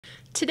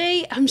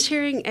Today, I'm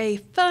sharing a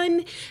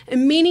fun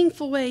and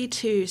meaningful way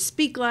to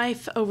speak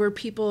life over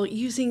people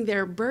using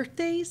their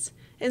birthdays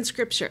and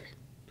scripture.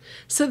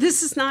 So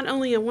this is not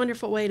only a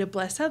wonderful way to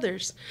bless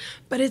others,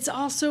 but it's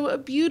also a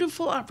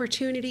beautiful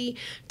opportunity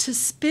to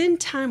spend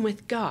time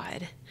with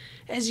God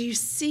as you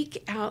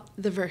seek out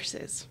the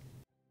verses.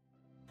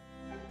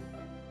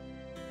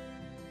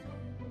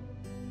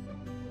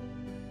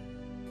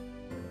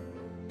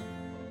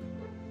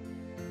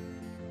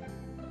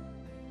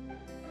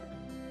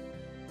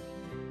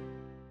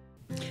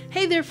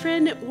 Hey there,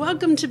 friend.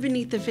 Welcome to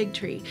Beneath the Fig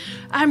Tree.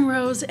 I'm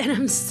Rose, and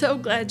I'm so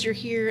glad you're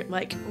here,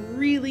 like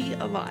really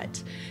a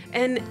lot.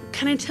 And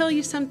can I tell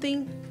you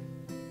something?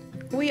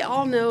 We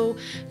all know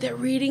that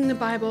reading the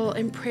Bible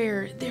and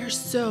prayer, they're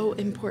so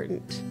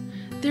important.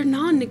 They're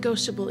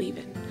non-negotiable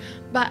even.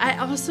 But I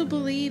also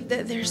believe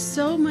that there's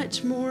so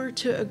much more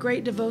to a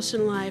great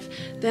devotion life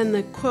than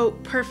the,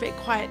 quote, perfect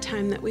quiet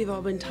time that we've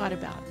all been taught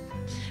about.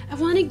 I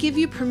want to give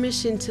you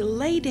permission to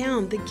lay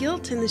down the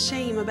guilt and the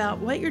shame about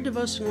what your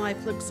devotional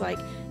life looks like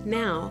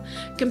now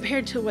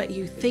compared to what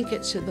you think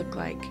it should look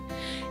like,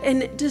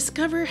 and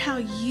discover how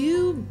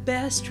you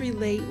best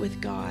relate with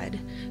God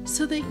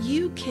so that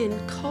you can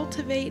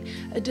cultivate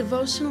a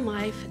devotional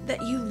life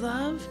that you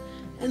love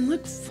and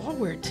look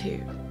forward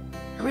to.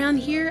 Around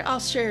here, I'll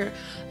share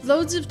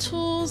loads of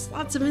tools,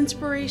 lots of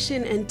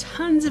inspiration, and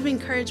tons of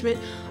encouragement,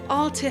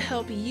 all to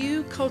help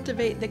you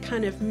cultivate the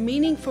kind of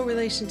meaningful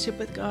relationship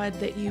with God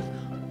that you've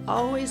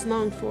always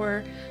longed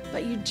for,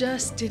 but you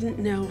just didn't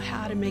know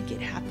how to make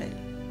it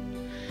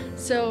happen.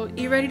 So,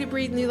 you ready to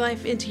breathe new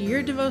life into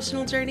your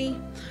devotional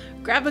journey?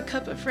 Grab a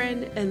cup,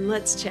 friend, and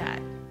let's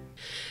chat.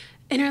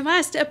 In our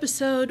last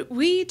episode,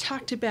 we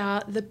talked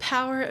about the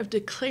power of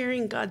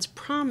declaring God's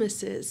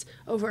promises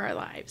over our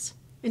lives.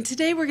 And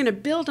today we're going to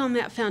build on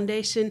that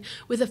foundation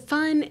with a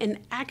fun and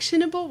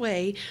actionable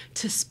way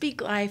to speak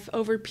life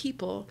over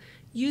people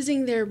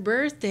using their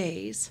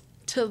birthdays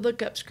to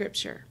look up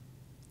scripture.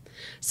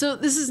 So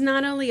this is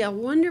not only a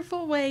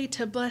wonderful way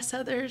to bless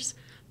others,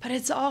 but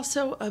it's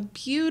also a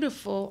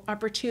beautiful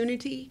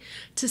opportunity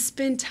to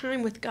spend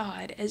time with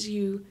God as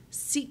you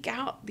seek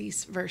out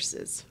these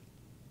verses.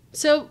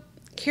 So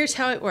here's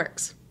how it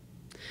works.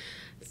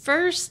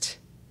 First,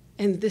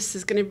 and this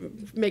is going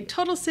to make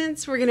total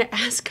sense, we're going to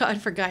ask God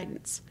for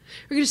guidance.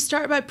 We're going to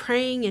start by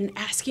praying and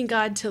asking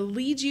God to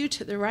lead you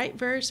to the right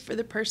verse for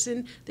the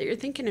person that you're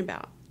thinking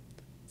about.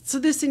 So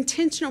this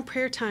intentional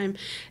prayer time,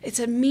 it's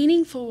a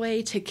meaningful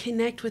way to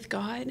connect with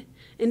God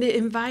and to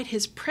invite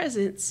His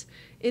presence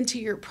into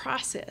your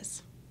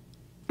process.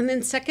 And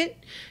then second,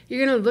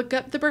 you're going to look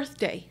up the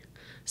birthday.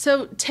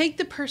 So take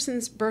the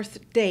person's birth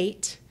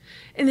date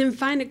and then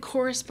find a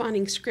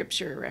corresponding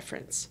scripture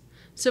reference.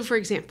 So for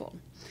example,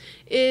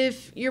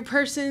 if your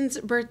person's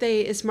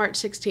birthday is March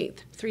 16th,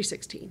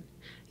 3:16,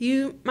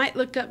 you might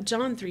look up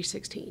John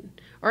 3:16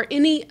 or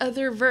any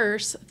other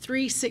verse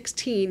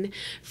 3:16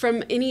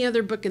 from any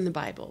other book in the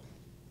Bible.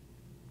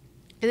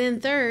 And then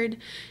third,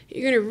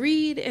 you're going to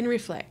read and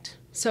reflect.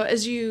 So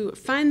as you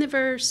find the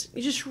verse,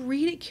 you just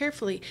read it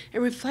carefully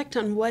and reflect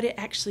on what it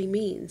actually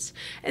means.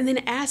 And then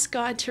ask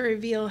God to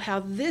reveal how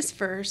this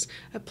verse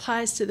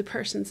applies to the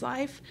person's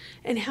life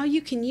and how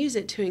you can use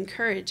it to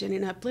encourage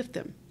and uplift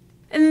them.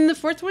 And then the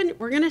fourth one,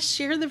 we're going to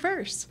share the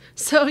verse.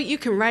 So you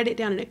can write it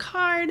down in a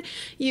card,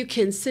 you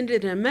can send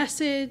it in a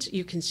message,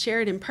 you can share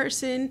it in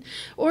person,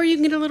 or you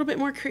can get a little bit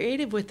more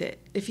creative with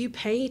it. If you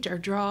paint or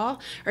draw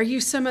or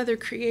use some other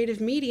creative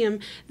medium,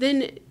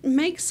 then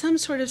make some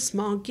sort of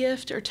small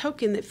gift or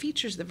token that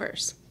features the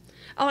verse.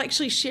 I'll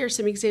actually share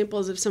some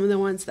examples of some of the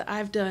ones that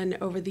I've done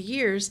over the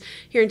years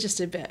here in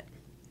just a bit.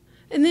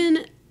 And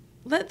then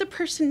let the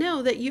person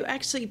know that you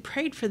actually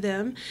prayed for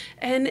them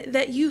and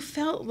that you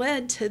felt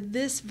led to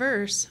this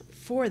verse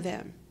for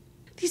them.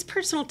 These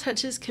personal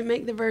touches can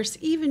make the verse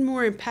even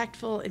more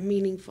impactful and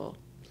meaningful.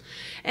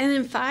 And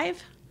then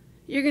 5,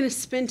 you're going to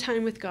spend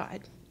time with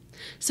God.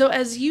 So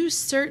as you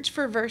search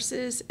for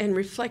verses and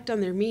reflect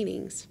on their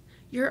meanings,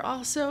 you're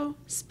also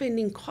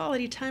spending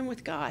quality time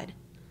with God.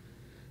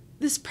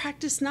 This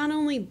practice not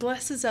only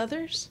blesses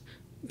others,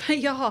 but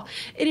y'all,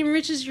 it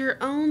enriches your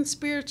own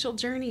spiritual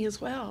journey as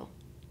well.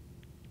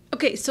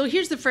 Okay, so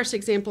here's the first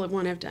example of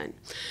one I've done.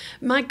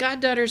 My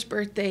goddaughter's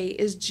birthday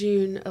is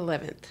June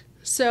 11th.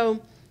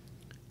 So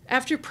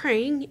after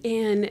praying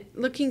and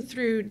looking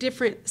through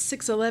different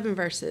 6:11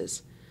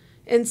 verses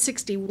and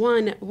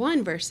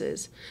 61:1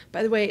 verses,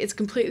 by the way, it's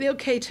completely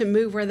okay to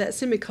move where that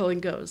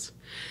semicolon goes,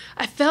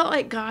 I felt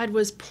like God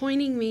was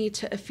pointing me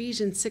to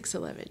Ephesians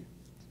 6:11.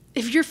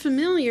 If you're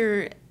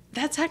familiar,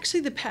 that's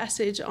actually the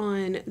passage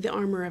on the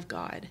armor of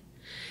God.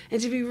 And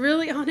to be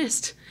really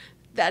honest,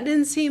 that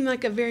didn't seem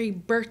like a very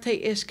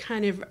birthday-ish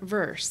kind of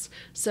verse.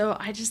 So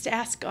I just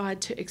asked God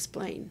to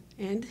explain,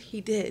 and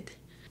He did.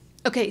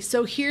 Okay,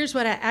 so here's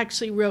what I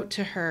actually wrote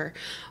to her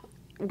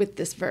with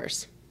this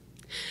verse.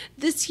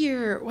 This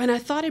year, when I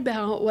thought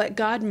about what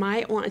God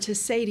might want to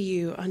say to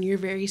you on your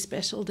very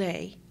special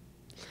day,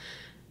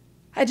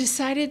 I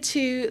decided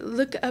to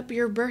look up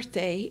your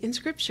birthday in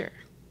Scripture,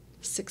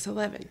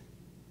 6:11.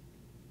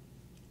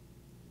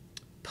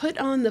 put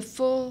on the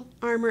full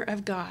armor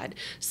of God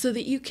so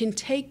that you can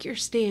take your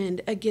stand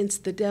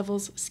against the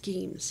devil's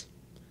schemes.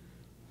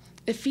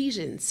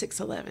 Ephesians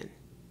 6:11.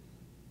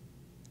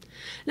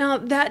 Now,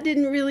 that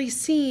didn't really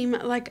seem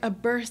like a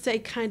birthday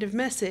kind of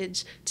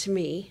message to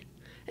me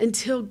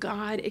until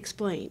God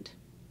explained.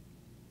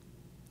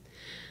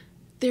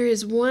 There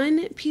is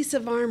one piece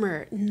of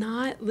armor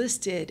not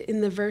listed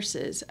in the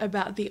verses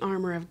about the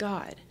armor of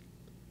God.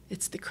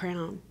 It's the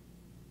crown.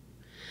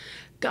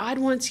 God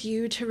wants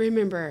you to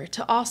remember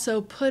to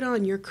also put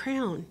on your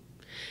crown.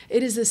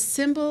 It is a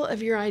symbol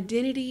of your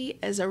identity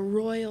as a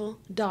royal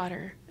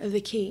daughter of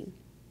the King.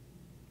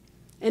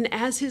 And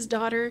as his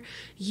daughter,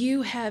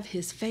 you have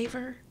his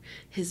favor,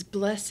 his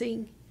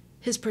blessing,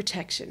 his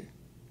protection.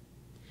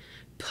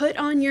 Put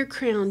on your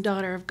crown,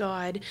 daughter of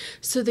God,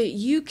 so that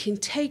you can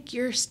take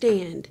your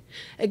stand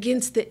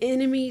against the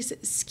enemy's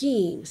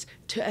schemes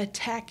to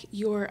attack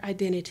your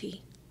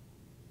identity.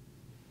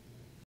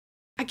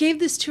 I gave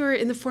this to her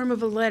in the form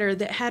of a letter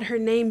that had her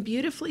name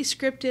beautifully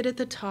scripted at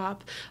the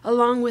top,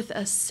 along with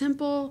a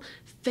simple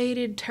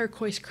faded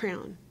turquoise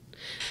crown.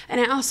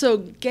 And I also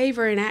gave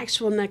her an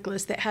actual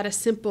necklace that had a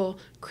simple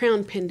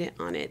crown pendant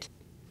on it.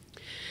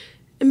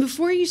 And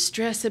before you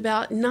stress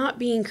about not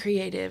being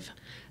creative,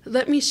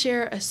 let me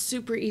share a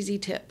super easy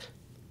tip.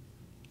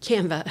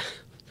 Canva.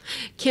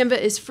 Canva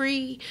is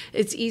free,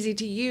 it's easy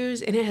to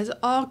use, and it has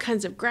all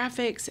kinds of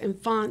graphics and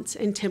fonts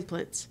and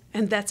templates.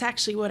 And that's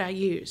actually what I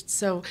used.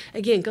 So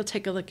again, go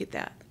take a look at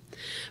that.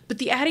 But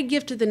the added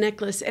gift of the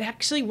necklace, it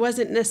actually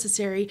wasn't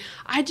necessary.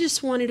 I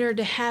just wanted her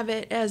to have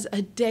it as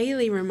a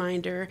daily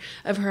reminder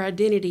of her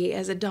identity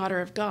as a daughter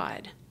of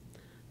God.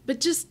 But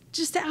just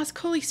to ask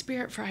Holy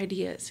Spirit for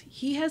ideas.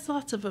 He has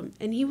lots of them,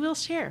 and he will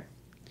share.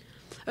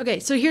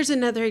 Okay, so here's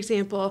another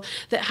example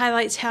that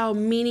highlights how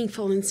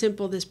meaningful and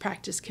simple this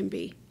practice can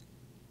be.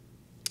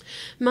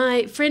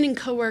 My friend and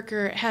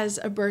coworker has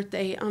a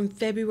birthday on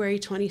February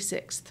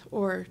 26th,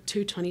 or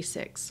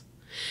 2/26.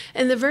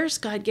 And the verse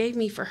God gave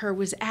me for her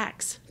was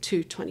Acts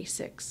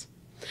 2:26.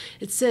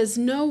 It says,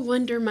 "No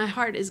wonder my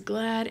heart is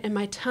glad and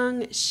my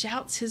tongue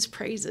shouts his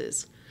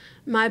praises.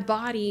 My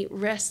body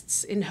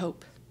rests in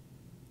hope."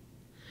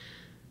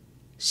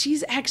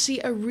 She's actually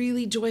a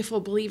really joyful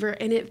believer,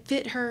 and it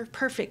fit her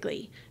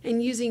perfectly.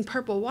 And using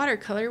purple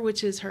watercolor,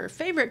 which is her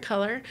favorite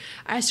color,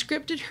 I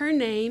scripted her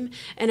name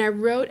and I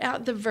wrote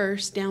out the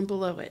verse down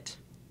below it.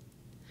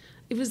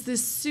 It was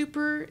this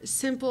super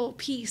simple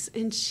piece,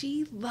 and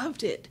she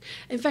loved it.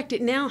 In fact,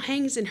 it now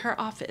hangs in her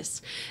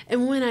office.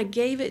 And when I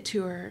gave it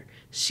to her,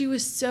 she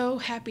was so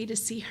happy to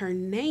see her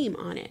name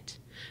on it.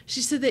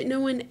 She said that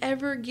no one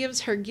ever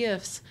gives her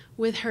gifts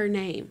with her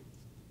name.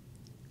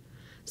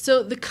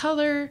 So the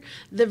color,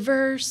 the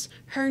verse,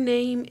 her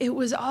name, it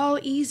was all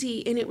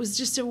easy, and it was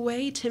just a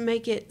way to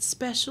make it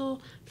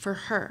special for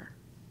her.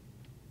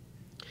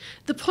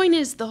 The point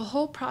is, the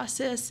whole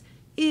process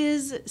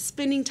is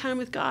spending time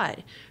with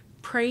God,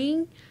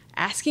 praying,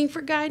 asking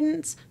for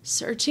guidance,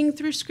 searching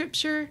through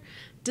Scripture,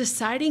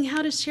 deciding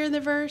how to share the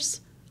verse.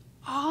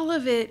 All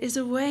of it is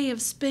a way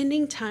of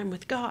spending time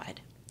with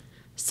God.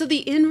 So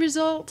the end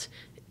result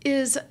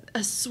is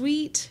a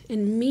sweet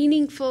and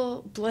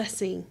meaningful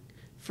blessing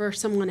for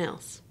someone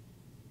else.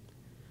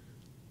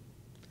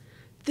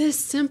 This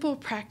simple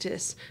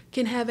practice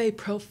can have a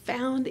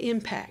profound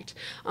impact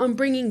on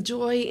bringing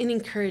joy and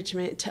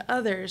encouragement to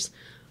others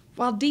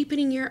while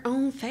deepening your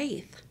own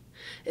faith.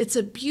 It's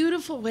a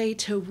beautiful way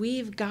to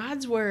weave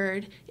God's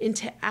word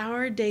into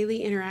our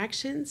daily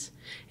interactions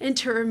and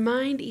to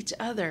remind each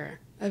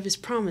other of his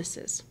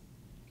promises.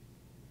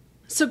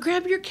 So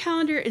grab your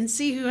calendar and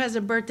see who has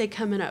a birthday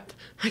coming up.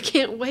 I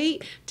can't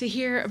wait to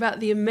hear about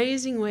the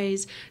amazing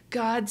ways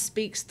God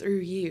speaks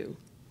through you.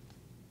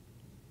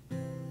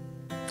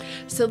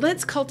 So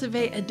let's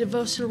cultivate a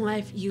devotional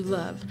life you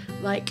love,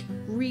 like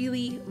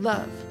really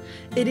love.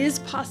 It is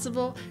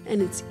possible,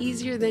 and it's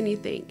easier than you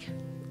think.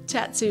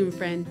 Chat soon,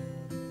 friend.